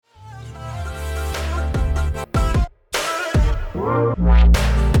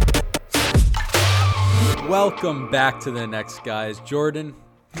Welcome back to the next guys. Jordan,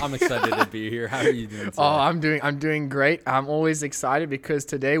 I'm excited to be here. How are you doing today? Oh, I'm doing great. I'm always excited because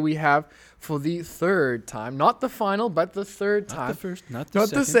today we have, for the third time, not the final, but the third time. Not the first, not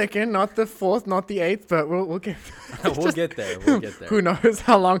the second, not the fourth, not the eighth, but we'll get we'll get there. We'll get there. Who knows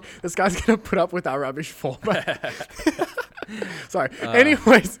how long this guy's going to put up with our rubbish for. But sorry.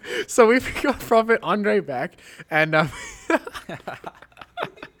 Anyways, so we've got Prophet Andre back, and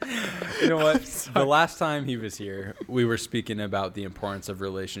you know what? The last time he was here, we were speaking about the importance of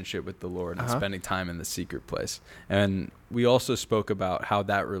relationship with the Lord and spending time in the secret place. And we also spoke about how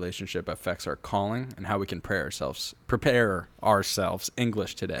that relationship affects our calling and how we can prepare ourselves,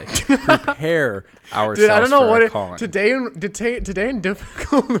 English today, prepare ourselves dude, I don't know for what our calling. Today in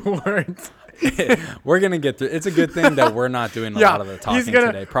difficult words. We're going to get through. It's a good thing that we're not doing a lot of the talking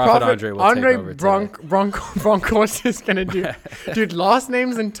today. Prophet Andre will take over today. Broncos is going to do. Dude, last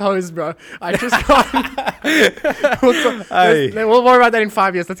names and toes, bro. I just got... we'll worry about that in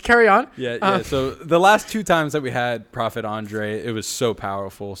 5 years. Let's carry on. Yeah. So the last two times that we had Prophet Andre, it was so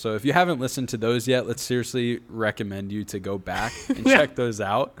powerful. So if you haven't listened to those yet, let's seriously recommend you to go back and check those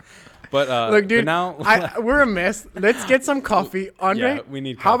out. But look, dude, now we're a mess. Let's get some coffee. Andre, yeah, we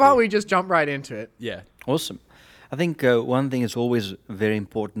need coffee. How about we just jump right into it? Yeah. Awesome. I think one thing is always very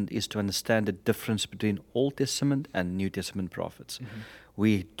important is to understand the difference between Old Testament and New Testament prophets. Mm-hmm.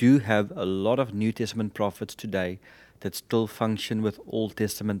 We do have a lot of New Testament prophets today that still function with Old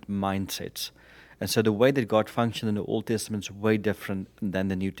Testament mindsets. And so the way that God functioned in the Old Testament is way different than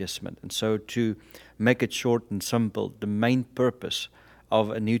the New Testament. And so to make it short and simple, the main purpose of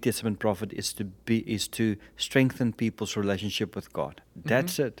a New Testament prophet is to strengthen people's relationship with God.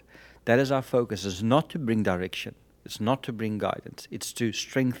 That's it. That is our focus. It's not to bring direction. It's not to bring guidance. It's to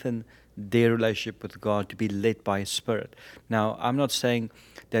strengthen their relationship with God, to be led by His Spirit. Now, I'm not saying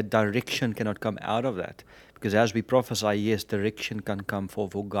that direction cannot come out of that, because as we prophesy, yes, direction can come for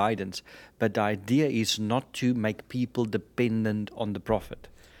guidance. But the idea is not to make people dependent on the prophet.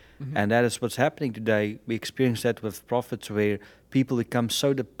 And that is what's happening today. We experience that with prophets where people become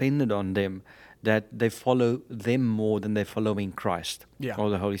so dependent on them that they follow them more than they're following Christ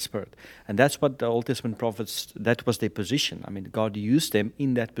or the Holy Spirit. And that's what the Old Testament prophets, that was their position. I mean, God used them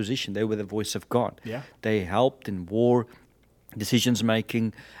in that position. They were the voice of God. Yeah. They helped in war, decisions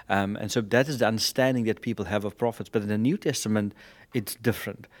making. And so that is the understanding that people have of prophets. But in the New Testament, it's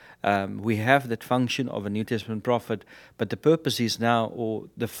different. We have that function of a New Testament prophet, but the purpose is now, or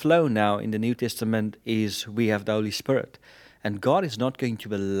the flow now in the New Testament is we have the Holy Spirit. And God is not going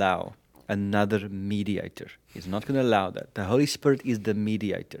to allow another mediator. He's not going to allow that. The Holy Spirit is the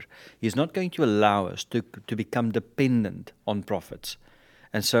mediator. He's not going to allow us to become dependent on prophets.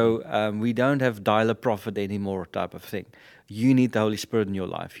 And so we don't have dial-a-prophet anymore type of thing. You need the Holy Spirit in your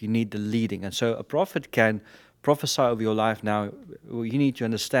life. You need the leading. And so a prophet can prophesy over your life. Now, you need to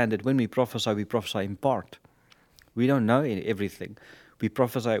understand that when we prophesy in part. We don't know everything. We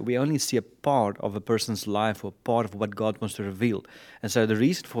prophesy, we only see a part of a person's life or part of what God wants to reveal. And so the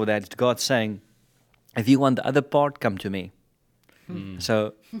reason for that is God saying, if you want the other part, come to me.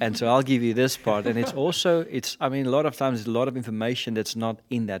 So I'll give you this part. And it's also, a lot of times there's a lot of information that's not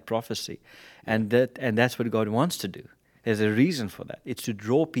in that prophecy. And that's what God wants to do. There's a reason for that. It's to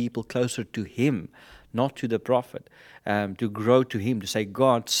draw people closer to Him, not to the prophet, to grow to Him, to say,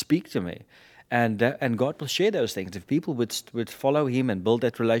 God, speak to me. And God will share those things. If people would follow Him and build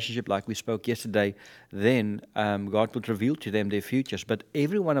that relationship like we spoke yesterday, then God would reveal to them their futures. But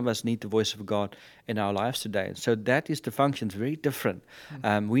every one of us need the voice of God in our lives today. And so that is the function. It's very different.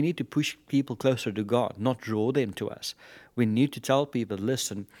 We need to push people closer to God, not draw them to us. We need to tell people,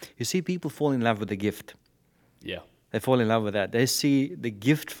 listen, you see people fall in love with the gift. Yeah. They fall in love with that. They see the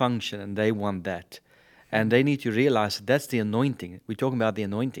gift function and they want that. And they need to realize that's the anointing. We're talking about the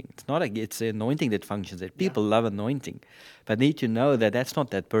anointing. It's the anointing that functions. That people love anointing. But need to know that that's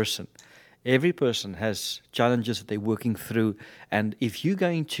not that person. Every person has challenges that they're working through. And if you're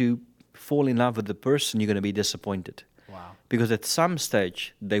going to fall in love with the person, you're going to be disappointed. Wow. Because at some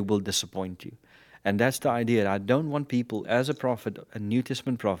stage, they will disappoint you. And that's the idea. I don't want people, as a prophet, a New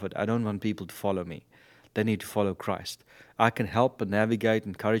Testament prophet, I don't want people to follow me. They need to follow Christ. I can help and navigate,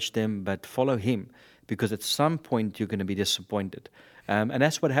 encourage them, but follow Him. Because at some point you're going to be disappointed. And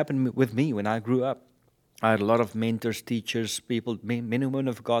that's what happened with me when I grew up. I had a lot of mentors, teachers, people, men and women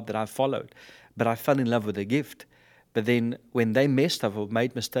of God that I followed. But I fell in love with the gift. But then when they messed up or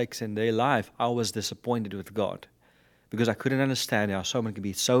made mistakes in their life, I was disappointed with God. Because I couldn't understand how someone can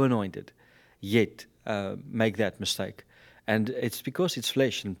be so anointed, yet make that mistake. And it's because it's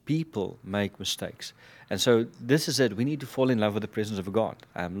flesh and people make mistakes. And so this is it. We need to fall in love with the presence of God.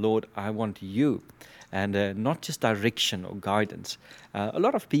 Lord, I want you. And not just direction or guidance. A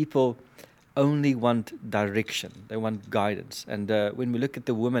lot of people only want direction. They want guidance. And when we look at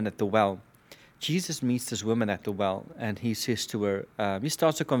the woman at the well, Jesus meets this woman at the well, and he says to her, he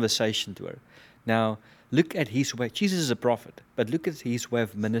starts a conversation to her. Now, look at his way. Jesus is a prophet, but look at his way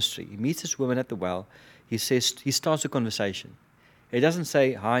of ministry. He meets this woman at the well. He starts a conversation. He doesn't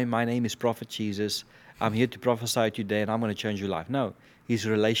say, "Hi, my name is Prophet Jesus. I'm here to prophesy today, and I'm going to change your life." No, he's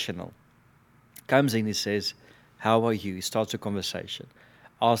relational. Comes in, he says, "How are you?" He starts a conversation.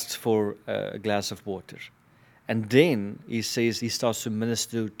 Asks for a glass of water. And then he says he starts to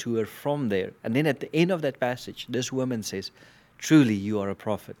minister to her from there. And then at the end of that passage, this woman says, "Truly you are a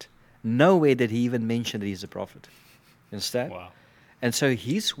prophet." Nowhere did he even mention that he's a prophet. You understand? Wow. And so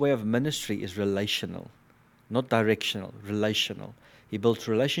his way of ministry is relational, not directional, relational. He builds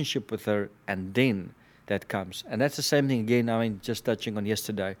a relationship with her, and then that comes. And that's the same thing again, I mean, just touching on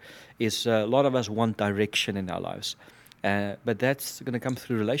yesterday, is a lot of us want direction in our lives. But that's going to come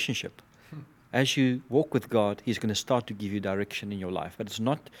through relationship. As you walk with God, He's going to start to give you direction in your life. But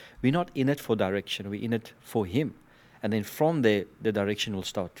we're not in it for direction, we're in it for Him. And then from there, the direction will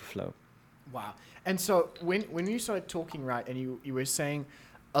start to flow. Wow. And so when you started talking, right, and you were saying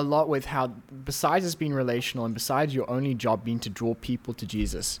a lot with how, besides us being relational and besides your only job being to draw people to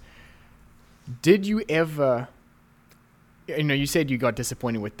Jesus, did you ever, you said you got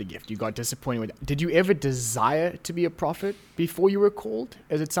disappointed with the gift. You got disappointed with, did you ever desire to be a prophet before you were called?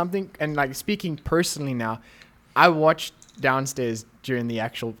 Is it something, and like speaking personally now, I watched downstairs during the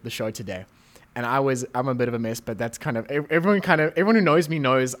show today. And I'm a bit of a mess, but that's everyone who knows me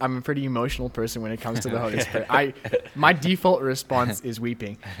knows I'm a pretty emotional person when it comes to the Holy Spirit. My default response is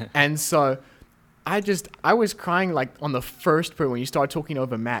weeping. And so I was crying like on the first prayer when you started talking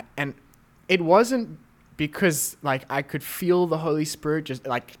over Matt. And it wasn't because like I could feel the Holy Spirit just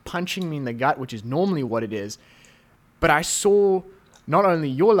like punching me in the gut, which is normally what it is. But I saw not only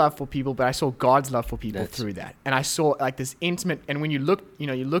your love for people, but I saw God's love for people through that. And I saw like this intimate, and when you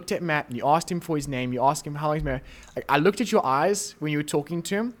looked at Matt and you asked him for his name, you asked him how long he's married. I looked at your eyes when you were talking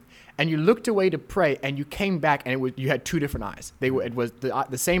to him, and you looked away to pray, and you came back, and you had two different eyes. The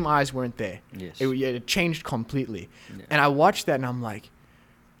same eyes weren't there. Yes. It changed completely. Yeah. And I watched that, and I'm like,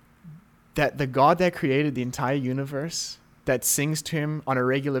 that the God that created the entire universe, that sings to him on a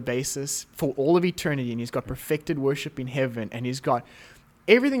regular basis for all of eternity, and he's got perfected worship in heaven, and he's got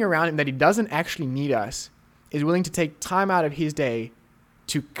everything around him that he doesn't actually need us, is willing to take time out of his day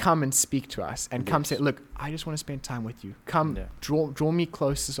to come and speak to us and come say, "Look, I just want to spend time with you. Come, draw me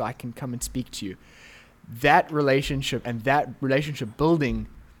closer so I can come and speak to you." That relationship and that relationship building,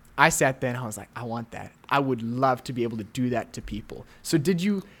 I sat there and I was like, I want that. I would love to be able to do that to people. So did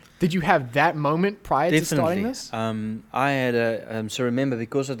you have that moment prior to starting this? I had so remember,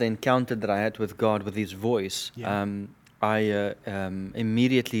 because of the encounter that I had with God, with His voice, I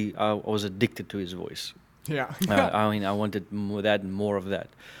immediately I was addicted to His voice. Yeah. I wanted more of that.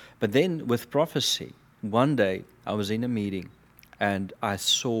 But then with prophecy, one day I was in a meeting and I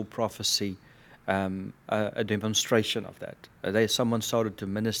saw prophecy, a demonstration of that. Someone started to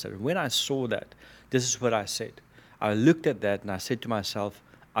minister. When I saw that, this is what I said. I looked at that and I said to myself,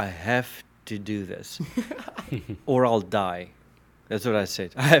 I have to do this or I'll die. That's what I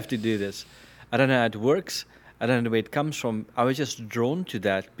said. I have to do this. I don't know how it works. I don't know where it comes from. I was just drawn to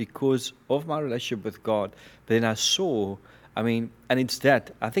that because of my relationship with God. But then I saw, and it's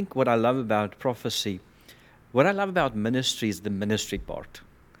that. I think what I love about prophecy, what I love about ministry is the ministry part.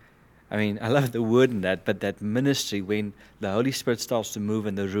 I love the word in that, but that ministry, when the Holy Spirit starts to move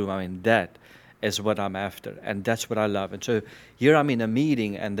in the room, that is what I'm after, and that's what I love. And so here I'm in a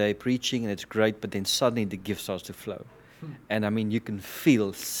meeting, and they're preaching, and it's great, but then suddenly the gift starts to flow. And you can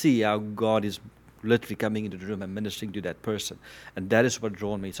see how God is literally coming into the room and ministering to that person. And that is what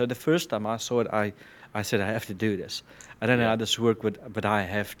drew me. So the first time I saw it, I said, I have to do this. I don't know how this works, but I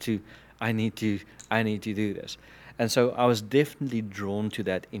have to, I need to do this. And so I was definitely drawn to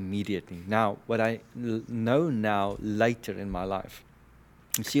that immediately. Now, what I know now later in my life,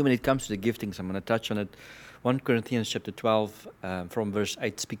 you see, when it comes to the giftings, I'm going to touch on it. 1 Corinthians chapter 12 from verse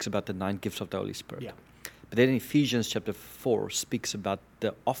 8 speaks about the 9 gifts of the Holy Spirit. Yeah. But then Ephesians chapter 4 speaks about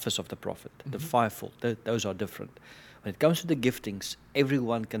the office of the prophet, the fivefold. Those are different. When it comes to the giftings,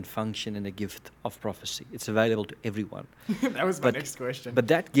 everyone can function in the gift of prophecy. It's available to everyone. That was my next question. But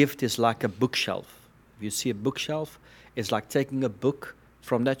that gift is like a bookshelf. If you see a bookshelf, it's like taking a book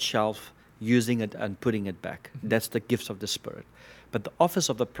from that shelf, using it and putting it back. That's the gifts of the Spirit. But the office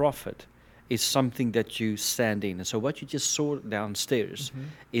of the prophet is something that you stand in. And so what you just saw downstairs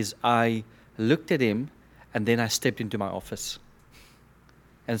is I looked at him, and then I stepped into my office.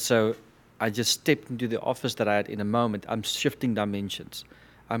 And so I just stepped into the office that I had in a moment. I'm shifting dimensions.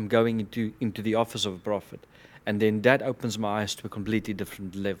 I'm going into the office of a prophet. And then that opens my eyes to a completely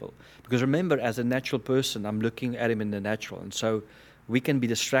different level. Because remember, as a natural person, I'm looking at him in the natural. And so we can be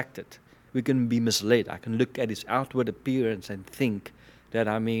distracted. We can be misled. I can look at his outward appearance and think that,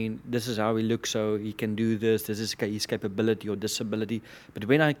 this is how he looks, so he can do this is his capability or disability. But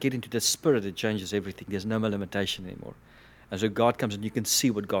when I get into the spirit, it changes everything. There's no more limitation anymore. And so God comes and you can see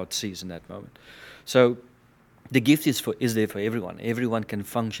what God sees in that moment. So the gift is there for everyone. Everyone can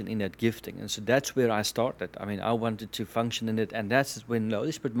function in that gifting. And so that's where I started. I wanted to function in it. And that's when the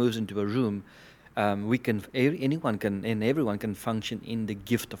Holy Spirit moves into a room. Everyone can function in the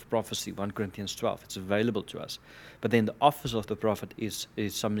gift of prophecy, 1 Corinthians 12. It's available to us. But then the office of the prophet is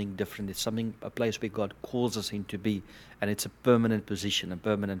something different. It's a place where God calls us in to be. And it's a permanent position, a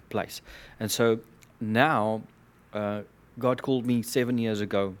permanent place. And so now, God called me 7 years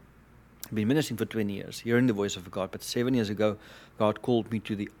ago. I've been ministering for 20 years, hearing the voice of God. But 7 years ago, God called me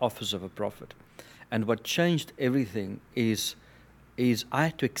to the office of a prophet. And what changed everything is I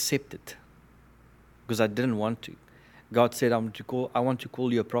had to accept it. Because I didn't want to. God said, I want to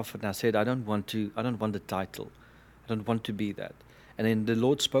call you a prophet. And I said, I don't want the title. I don't want to be that. And then the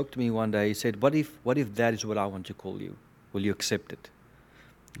Lord spoke to me one day. He said, what if that is what I want to call you? Will you accept it?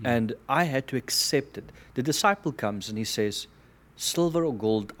 And I had to accept it. The disciple comes and he says, silver or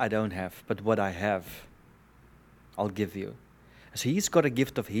gold I don't have, but what I have, I'll give you. So he's got a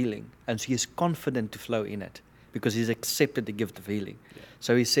gift of healing, and so he's confident to flow in it because he's accepted the gift of healing. Yeah.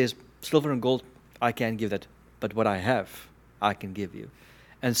 So he says, silver and gold, I can't give that, but what I have, I can give you.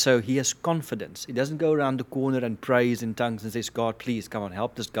 And so he has confidence. He doesn't go around the corner and prays in tongues and says, God, please, come on,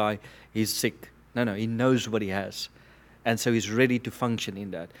 help this guy. He's sick. No, he knows what he has. And so he's ready to function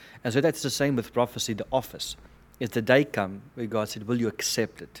in that. And so that's the same with prophecy, the office. If the day come where God said, will you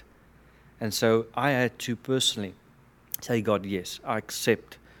accept it? And so I had to personally say, God, yes, I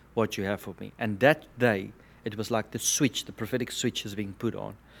accept what you have for me. And that day, it was like the prophetic switch is being put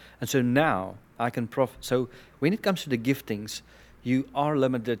on. And so now I can So when it comes to the giftings, you are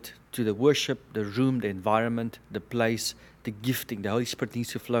limited to the worship, the room, the environment, the place, the gifting. The Holy Spirit needs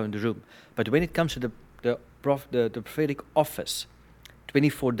to flow in the room. But when it comes to the prophetic office,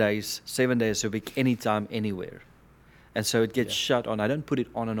 24 days, 7 days a week, anytime, anywhere. And so it gets shut on. I don't put it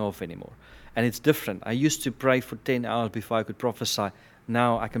on and off anymore. And it's different. I used to pray for 10 hours before I could prophesy.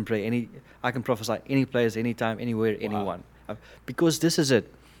 Now I can prophesy any place, anytime, anywhere, anyone. Because this is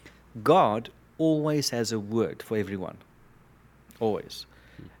it. God always has a word for everyone. Always.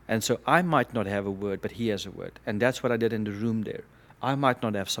 And so I might not have a word, but he has a word. And that's what I did in the room there. I might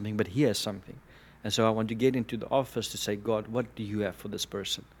not have something, but he has something. And so I want to get into the office to say, God, what do you have for this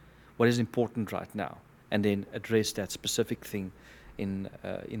person? What is important right now? And then address that specific thing in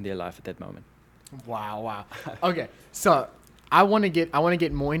their life at that moment. Wow. Okay, so I want to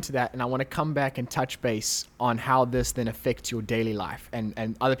get more into that, and I want to come back and touch base on how this then affects your daily life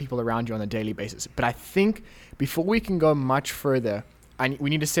and other people around you on a daily basis. But I think before we can go much further, we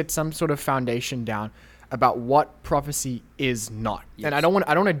need to set some sort of foundation down about what prophecy is not. Yes. And I don't want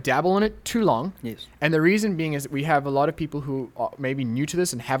to dabble in it too long. Yes. And the reason being is that we have a lot of people who are maybe new to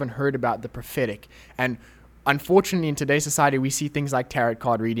this and haven't heard about the prophetic. And unfortunately, in today's society, we see things like tarot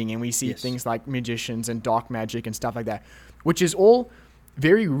card reading, and we see things like magicians and dark magic and stuff like that, which is all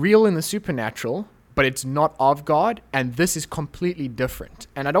very real in the supernatural, but it's not of God. And this is completely different.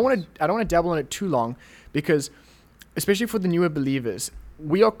 And I don't want to dabble in it too long, because especially for the newer believers,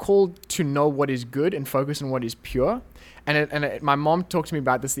 we are called to know what is good and focus on what is pure. And my mom talked to me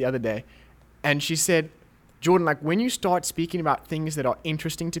about this the other day, and she said, Jordan, like when you start speaking about things that are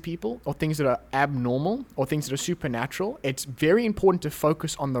interesting to people, or things that are abnormal, or things that are supernatural, it's very important to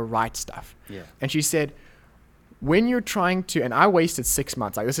focus on the right stuff. Yeah. And she said, when you're trying to, and I wasted 6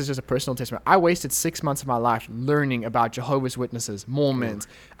 months, like this is just a personal testimony, I wasted 6 months of my life learning about Jehovah's Witnesses, Mormons,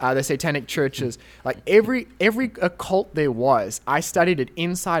 the satanic churches, like every occult there was, I studied it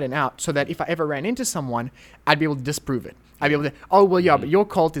inside and out, so that if I ever ran into someone, I'd be able to disprove it. I'd be able to, but your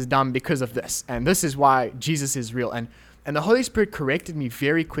cult is dumb because of this, and this is why Jesus is real. And the Holy Spirit corrected me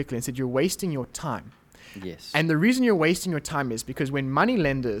very quickly and said, you're wasting your time. Yes. And the reason you're wasting your time is because when money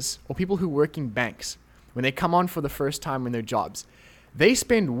lenders or people who work in banks, when they come on for the first time in their jobs, they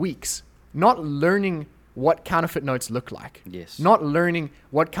spend weeks not learning what counterfeit notes look like. Yes. Not learning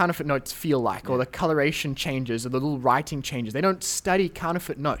what counterfeit notes feel like, or the coloration changes, or the little writing changes. They don't study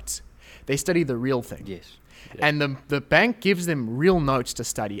counterfeit notes. They study the real thing. Yes. Yeah. And the bank gives them real notes to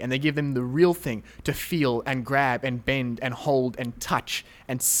study, and they give them the real thing to feel and grab and bend and hold and touch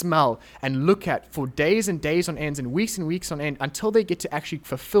and smell and look at for days and days on ends and weeks on end until they get to actually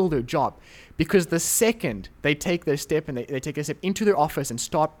fulfill their job. Because the second they take their step and they take a step into their office and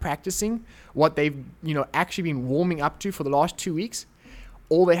start practicing what they've actually been warming up to for the last 2 weeks,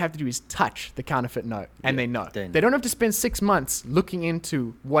 all they have to do is touch the counterfeit note, and they know. They don't have to spend 6 months looking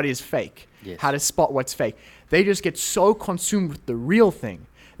into what is fake, how to spot what's fake. They just get so consumed with the real thing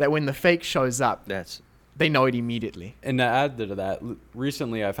that when the fake shows up, they know it immediately. And to add to that,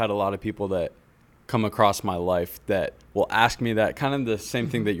 recently I've had a lot of people that come across my life that will ask me that kind of the same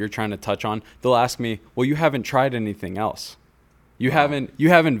thing that you're trying to touch on. They'll ask me, well, you haven't tried anything else. You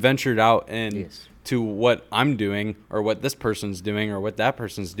haven't ventured out to what I'm doing or what this person's doing or what that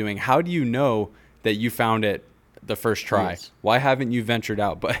person's doing. How do you know that you found it the first try? Why haven't you ventured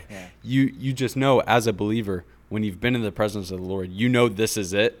out? But you just know as a believer, when you've been in the presence of the Lord, you know this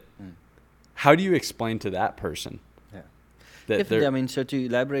is it. How do you explain to that person? Definitely, I mean, so to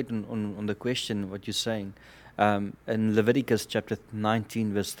elaborate on the question, what you're saying, in Leviticus chapter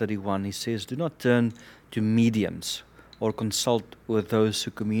 19, verse 31, he says, do not turn to mediums or consult with those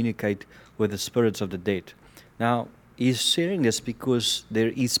who communicate with the spirits of the dead. Now, he's sharing this because there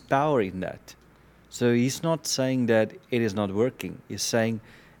is power in that. So he's not saying that it is not working. He's saying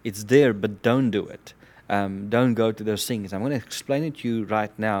it's there, but don't do it. Don't go to those things. I'm going to explain it to you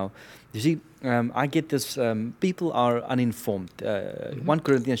right now. You see, I get this, people are uninformed. 1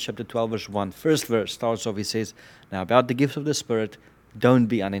 Corinthians chapter 12, verse 1, first verse starts off, he says, now about the gifts of the Spirit, don't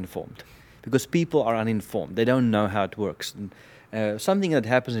be uninformed. Because people are uninformed. They don't know how it works. And, something that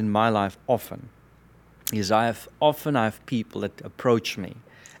happens in my life often is I have people that approach me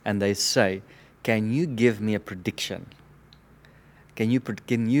and they say, can you give me a prediction? Can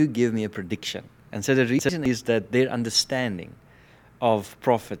you give me a prediction? And so the reason is that their understanding of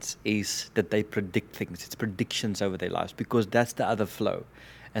prophets is that they predict things. It's predictions over their lives because that's the other flow.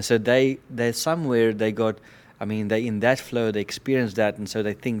 And so they're somewhere they got, I mean, they in that flow, they experience that, and so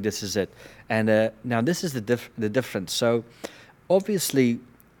they think this is it. And now this is the difference. So obviously,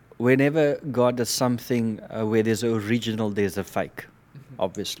 whenever God does something where there's an original, there's a fake,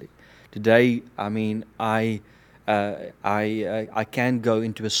 obviously. Today, I mean, I can go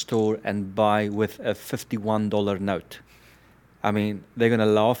into a store and buy with a $51 note. I mean, they're going to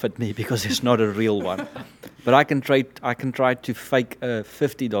laugh at me because it's not a real one. But I can try to fake a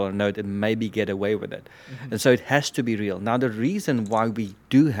 $50 note and maybe get away with it. And so it has to be real. Now, the reason why we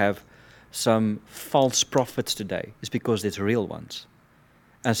do have some false prophets today is because there's real ones.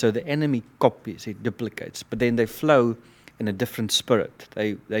 And so the enemy copies, it duplicates. But then they flow in a different spirit.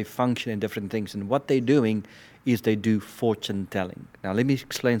 They function in different things. And what they're doing is they do fortune telling. Now, let me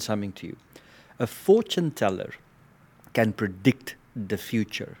explain something to you. A fortune teller can predict the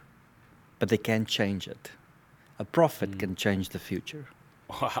future, but they can't change it. A prophet can change the future.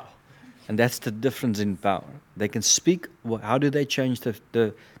 Wow. And that's the difference in power. They can speak. How do they change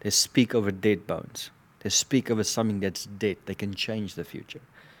they speak over dead bones. They speak over something that's dead. They can change the future.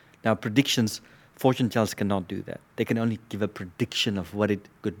 Now, predictions, fortune tellers cannot do that. They can only give a prediction of what it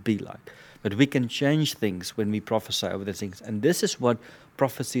could be like. But we can change things when we prophesy over the things. And this is what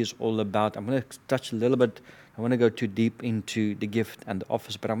prophecy is all about. I'm going to touch a little bit. I want to go too deep into the gift and the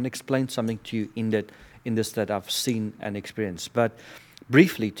office, but I'm going to explain something to you in this that I've seen and experienced. But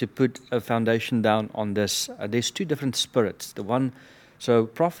briefly, to put a foundation down on this, there's two different spirits. So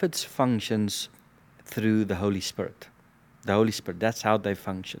prophets functions through the Holy Spirit. The Holy Spirit, that's how they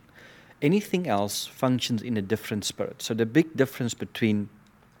function. Anything else functions in a different spirit. So the big difference between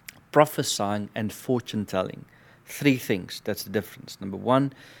prophesying and fortune telling, three things, that's the difference. Number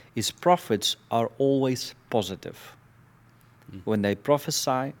one is prophets are always positive. When they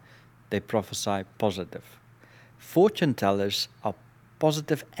prophesy positive. Fortune tellers are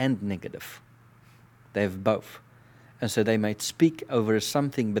positive and negative. They have both. And so they might speak over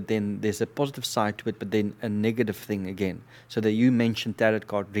something, but then there's a positive side to it, but then a negative thing again. So that you mentioned tarot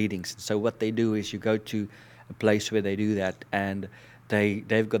card readings. So what they do is you go to a place where they do that, and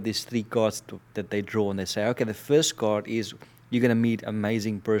they've got these three cards that they draw, and they say, okay, the first card is you're going to meet an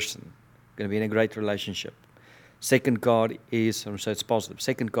amazing person, going to be in a great relationship. Second card is, so it's positive.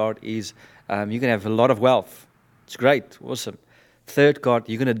 Second card is you're going to have a lot of wealth. It's great, awesome. Third card,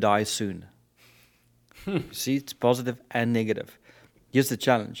 you're going to die soon. See, it's positive and negative. Here's the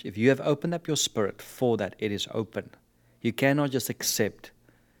challenge. If you have opened up your spirit for that, it is open. You cannot just accept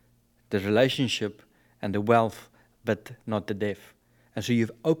the relationship and the wealth, but not the death. And so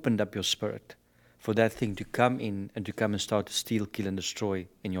you've opened up your spirit for that thing to come in and to come and start to steal, kill, and destroy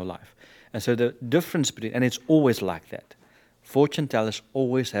in your life. And so the difference between, and it's always like that. Fortune tellers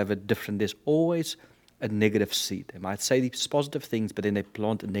always have a different, there's always a negative seed. They might say these positive things, but then they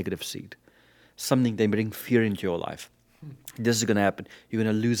plant a negative seed. Something, they bring fear into your life. This is going to happen. You're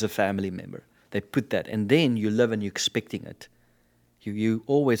going to lose a family member. They put that, and then you live and you're expecting it. You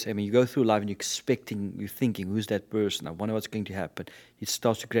always, you go through life and you're thinking, who's that person? I wonder what's going to happen. It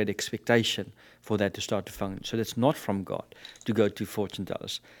starts to create expectation for that to start to function. So that's not from God to go to fortune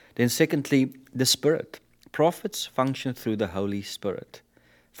tellers. Then secondly, the Spirit. Prophets function through the Holy Spirit.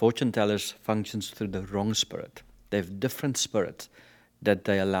 Fortune tellers functions through the wrong spirit. They have different spirits that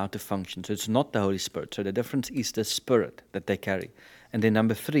they allow to function. So it's not the Holy Spirit. So the difference is the spirit that they carry. And then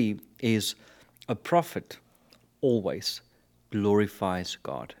number 3 is a prophet always glorifies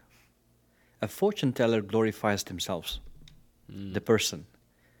God. A fortune teller glorifies themselves, the person.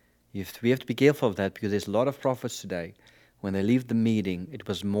 We have to be careful of that, because there's a lot of prophets today, when they leave the meeting, it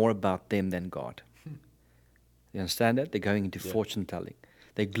was more about them than God. You understand that? They're going into fortune telling.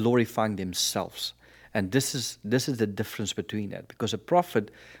 They're glorifying themselves. And this is the difference between that. Because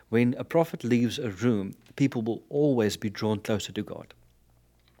when a prophet leaves a room, people will always be drawn closer to God.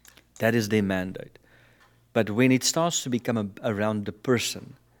 That is their mandate. But when it starts to become around the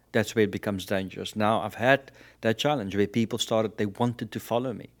person, that's where it becomes dangerous. Now, I've had that challenge where people they wanted to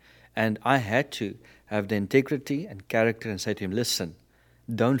follow me. And I had to have the integrity and character and say to him, listen,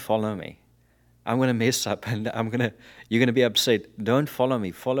 don't follow me. I'm going to mess up and you're going to be upset. Don't follow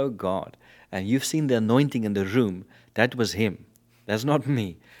me, follow God. And you've seen the anointing in the room. That was him. That's not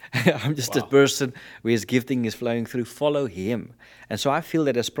me. I'm just a person where his gifting is flowing through. Follow him. And so I feel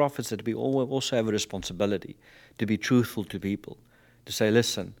that as prophets that we also have a responsibility to be truthful to people. To say,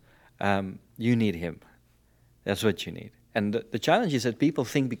 listen, you need him. That's what you need. And the challenge is that people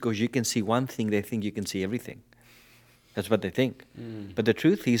think because you can see one thing, they think you can see everything. That's what they think. But the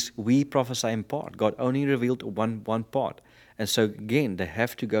truth is, we prophesy in part. God only revealed one part. And so again, they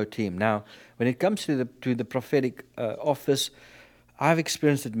have to go to him. Now, when it comes to the prophetic office, I've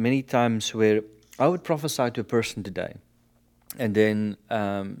experienced it many times where I would prophesy to a person today, and then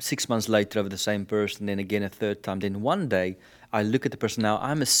 6 months later over the same person, then again a third time. Then one day I look at the person. Now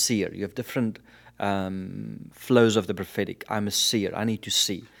I'm a seer. You have different flows of the prophetic. I'm a seer. I need to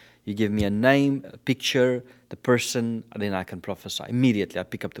see. You give me a name, a picture, the person, and then I can prophesy. Immediately I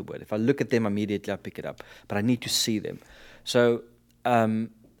pick up the word. If I look at them, immediately I pick it up. But I need to see them. So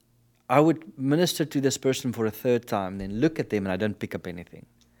I would minister to this person for a third time, then look at them and I don't pick up anything.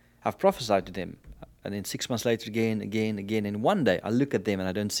 I've prophesied to them, and then 6 months later again, and one day I look at them and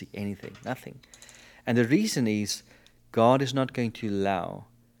I don't see anything, nothing. And the reason is God is not going to allow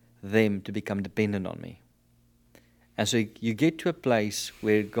them to become dependent on me. And so you get to a place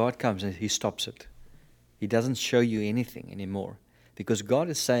where God comes and he stops it. He doesn't show you anything anymore. Because God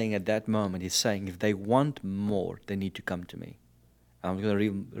is saying at that moment, he's saying, if they want more, they need to come to me. I'm going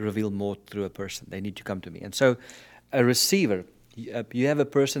to reveal more through a person. They need to come to me. And so a receiver, you have a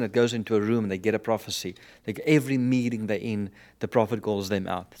person that goes into a room and they get a prophecy. Like every meeting they're in, the prophet calls them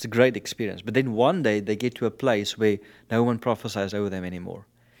out. It's a great experience. But then one day they get to a place where no one prophesies over them anymore.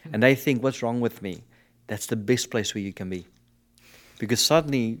 And they think, what's wrong with me? That's the best place where you can be. Because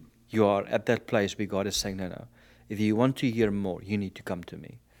suddenly you are at that place where God is saying, no. If you want to hear more, you need to come to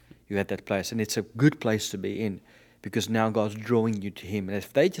me. You're at that place. And it's a good place to be in. Because now God's drawing you to him. And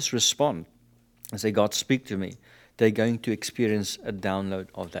if they just respond and say, God, speak to me, they're going to experience a download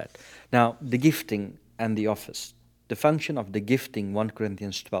of that. Now, the gifting and the office. The function of the gifting, 1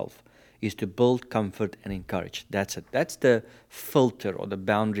 Corinthians 12, is to build, comfort, and encourage. That's it. That's the filter or the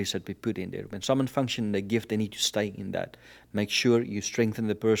boundaries that we put in there. When someone functions in the gift, they need to stay in that. Make sure you strengthen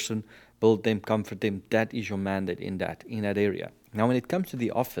the person, build them, comfort them. That is your mandate in that area. Now, when it comes to the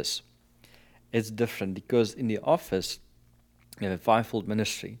office, it's different because in the office, you have a fivefold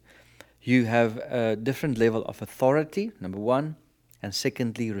ministry. You have a different level of authority, number one, and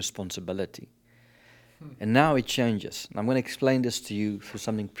secondly, responsibility. And now it changes. I'm going to explain this to you through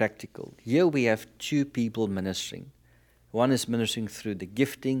something practical. Here we have two people ministering. One is ministering through the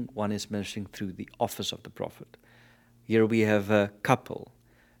gifting, one is ministering through the office of the prophet. Here we have a couple.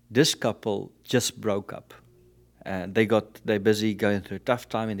 This couple just broke up. They're busy going through a tough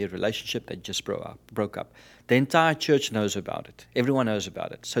time in their relationship. They just broke up. The entire church knows about it. Everyone knows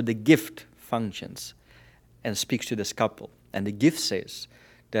about it. So the gift functions and speaks to this couple. And the gift says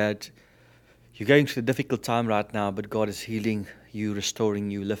that you're going through a difficult time right now, but God is healing you,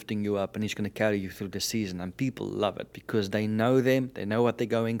 restoring you, lifting you up, and he's going to carry you through the season. And people love it because they know them. They know what they're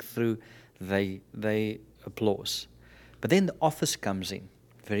going through. They applause. But then the office comes in,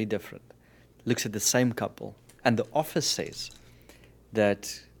 very different. Looks at the same couple. And the office says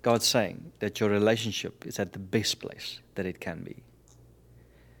that God's saying that your relationship is at the best place that it can be.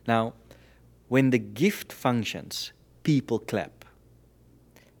 Now, when the gift functions, people clap.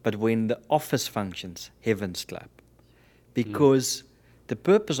 But when the office functions, heavens clap. Because the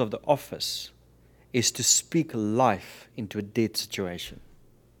purpose of the office is to speak life into a dead situation.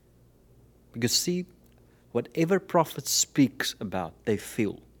 Because see, whatever prophet speaks about, they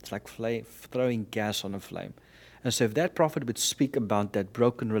feel. It's like throwing gas on a flame. And so if that prophet would speak about that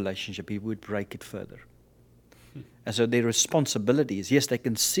broken relationship, he would break it further. And so their responsibility is, yes, they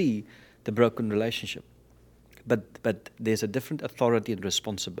can see the broken relationship, but there's a different authority and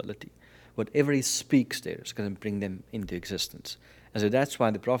responsibility. Whatever he speaks there is going to bring them into existence. And so that's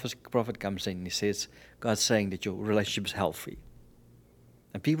why the prophet comes in and he says, God's saying that your relationship is healthy.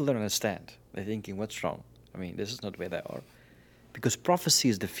 And people don't understand. They're thinking, what's wrong? I mean, this is not where they are. Because prophecy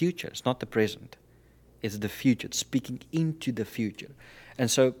is the future. It's not the present. It's the future. It's speaking into the future. And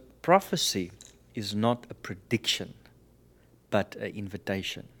so prophecy is not a prediction, but an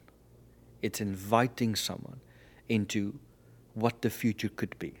invitation. It's inviting someone into what the future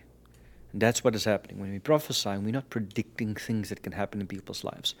could be. And that's what is happening. When we prophesy, we're not predicting things that can happen in people's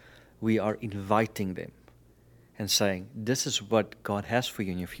lives. We are inviting them and saying, this is what God has for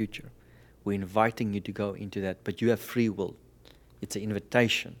you in your future. We're inviting you to go into that, but you have free will. It's an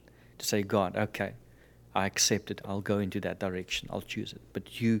invitation to say, God, okay, I accept it. I'll go into that direction. I'll choose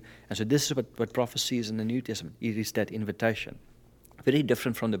it. And so this is what prophecy is in the New Testament. It is that invitation. Very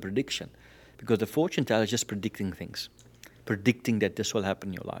different from the prediction. Because the fortune teller is just predicting things. Predicting that this will happen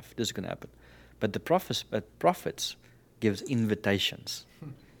in your life. This is going to happen. But the prophets gives invitations.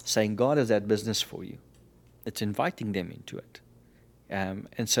 Saying God has that business for you. It's inviting them into it.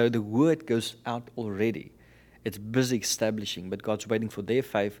 And so the word goes out already. It's busy establishing, but God's waiting for their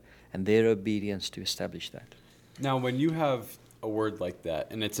faith and their obedience to establish that. Now, when you have a word like that,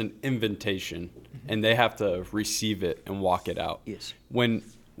 and it's an invitation, and they have to receive it and walk it out. Yes. When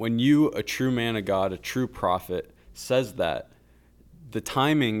you, a true man of God, a true prophet, says that, the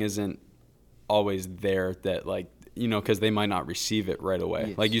timing isn't always there that, like, you know, because they might not receive it right away.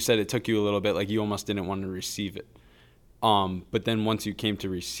 Yes. Like you said, it took you a little bit, like you almost didn't want to receive it. But then once you came to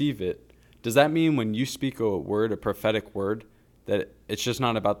receive it, does that mean when you speak a word, a prophetic word, that it's just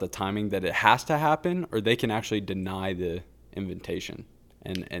not about the timing, that it has to happen, or they can actually deny the invitation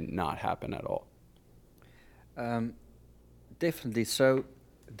and not happen at all? Definitely. So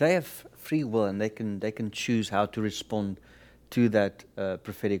they have free will, and they can choose how to respond to that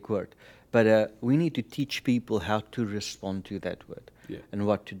prophetic word. But we need to teach people how to respond to that word and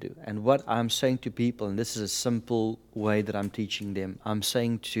what to do. And what I'm saying to people, and this is a simple way that I'm teaching them, I'm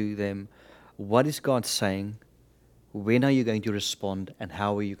saying to them, what is God saying? When are you going to respond? And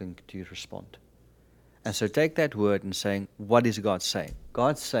how are you going to respond? And so take that word and saying, what is God saying?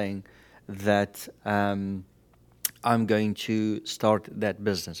 God's saying that I'm going to start that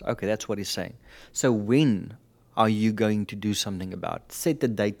business. Okay, that's what he's saying. So when are you going to do something about it? Set the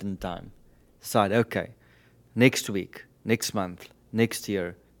date and time. Decide, okay, next week, next month, next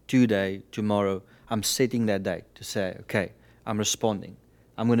year, today, tomorrow, I'm setting that date to say, okay, I'm responding.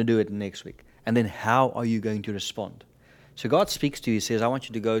 I'm going to do it next week. And then how are you going to respond? So God speaks to you. He says, I want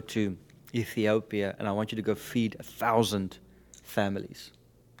you to go to Ethiopia and I want you to go feed 1,000 families.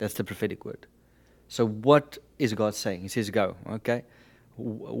 That's the prophetic word. So what is God saying? He says, go, okay?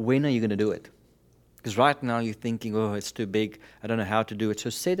 When are you going to do it? Because right now you're thinking, oh, it's too big. I don't know how to do it.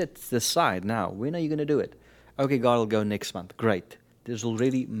 So set it aside now. When are you going to do it? Okay, God will go next month. Great. There's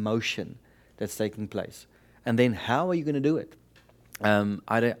already motion that's taking place. And then how are you going to do it?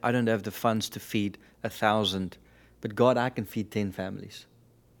 I don't have the funds to feed 1,000, but God, I can feed 10 families.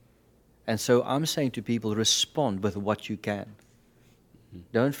 And so I'm saying to people, respond with what you can.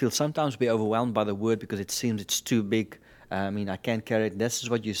 Don't feel, sometimes be overwhelmed by the word because it seems it's too big. I can't carry it. This is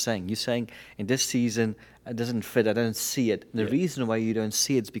what you're saying. You're saying, in this season, it doesn't fit. I don't see it. The reason why you don't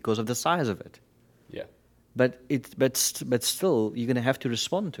see it is because of the size of it. Yeah. But still, you're going to have to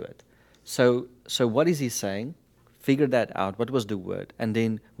respond to it. So what is he saying? Figure that out. What was the word? And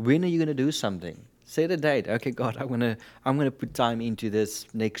then when are you going to do something? Set a date. Okay, God, I'm going to put time into this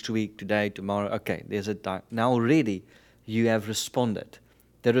next week, today, tomorrow. Okay, there's a time. Now already you have responded.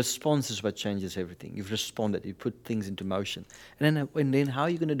 The response is what changes everything. You've responded. You put things into motion. And then how are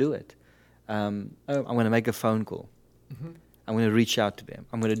you going to do it? I'm going to make a phone call. Mm-hmm. I'm going to reach out to them.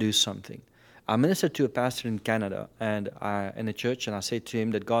 I'm going to do something. I ministered to a pastor in Canada and in a church, and I said to him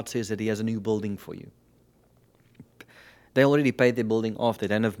that God says that he has a new building for you. They already paid their building off. They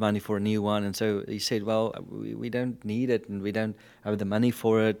don't have money for a new one. And so he said, well, we don't need it and we don't have the money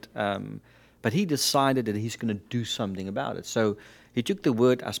for it. But he decided that he's going to do something about it. So He took the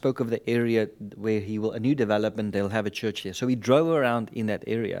word. I spoke of the area where a new development. They'll have a church there. So he drove around in that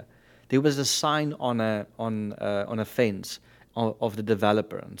area. There was a sign on a fence of the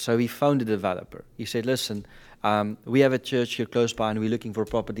developer. And so he phoned the developer. He said, "Listen, we have a church here close by, and we're looking for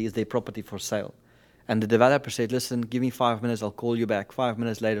property. Is there property for sale?" And the developer said, "Listen, give me 5 minutes. I'll call you back." 5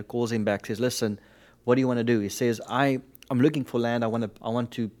 minutes later, calls him back. Says, "Listen, what do you want to do?" He says, "I'm looking for land. I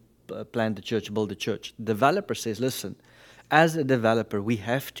want to plant the church, build the church." The developer says, "Listen, as a developer, we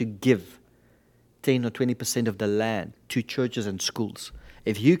have to give 10 or 20% of the land to churches and schools.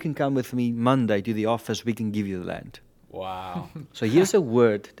 If you can come with me Monday to the office, we can give you the land." Wow. So here's a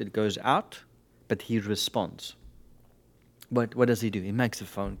word that goes out, but he responds. But what does he do? He makes a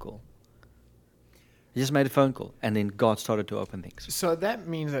phone call. He just made a phone call, and then God started to open things. So that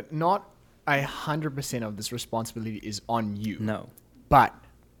means that not 100% of this responsibility is on you. No. But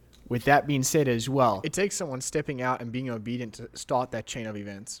with that being said as well, it takes someone stepping out and being obedient to start that chain of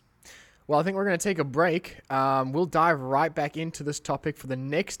events. Well, I think we're going to take a break. We'll dive right back into this topic for the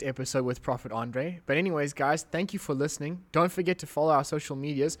next episode with Prophet Andre. But anyways, guys, thank you for listening. Don't forget to follow our social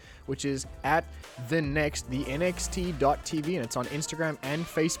medias, which is at the NXT.tv, and it's on Instagram and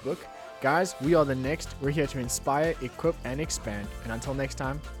Facebook. Guys, we are The Next. We're here to inspire, equip, and expand. And until next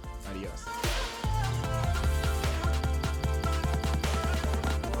time, adios.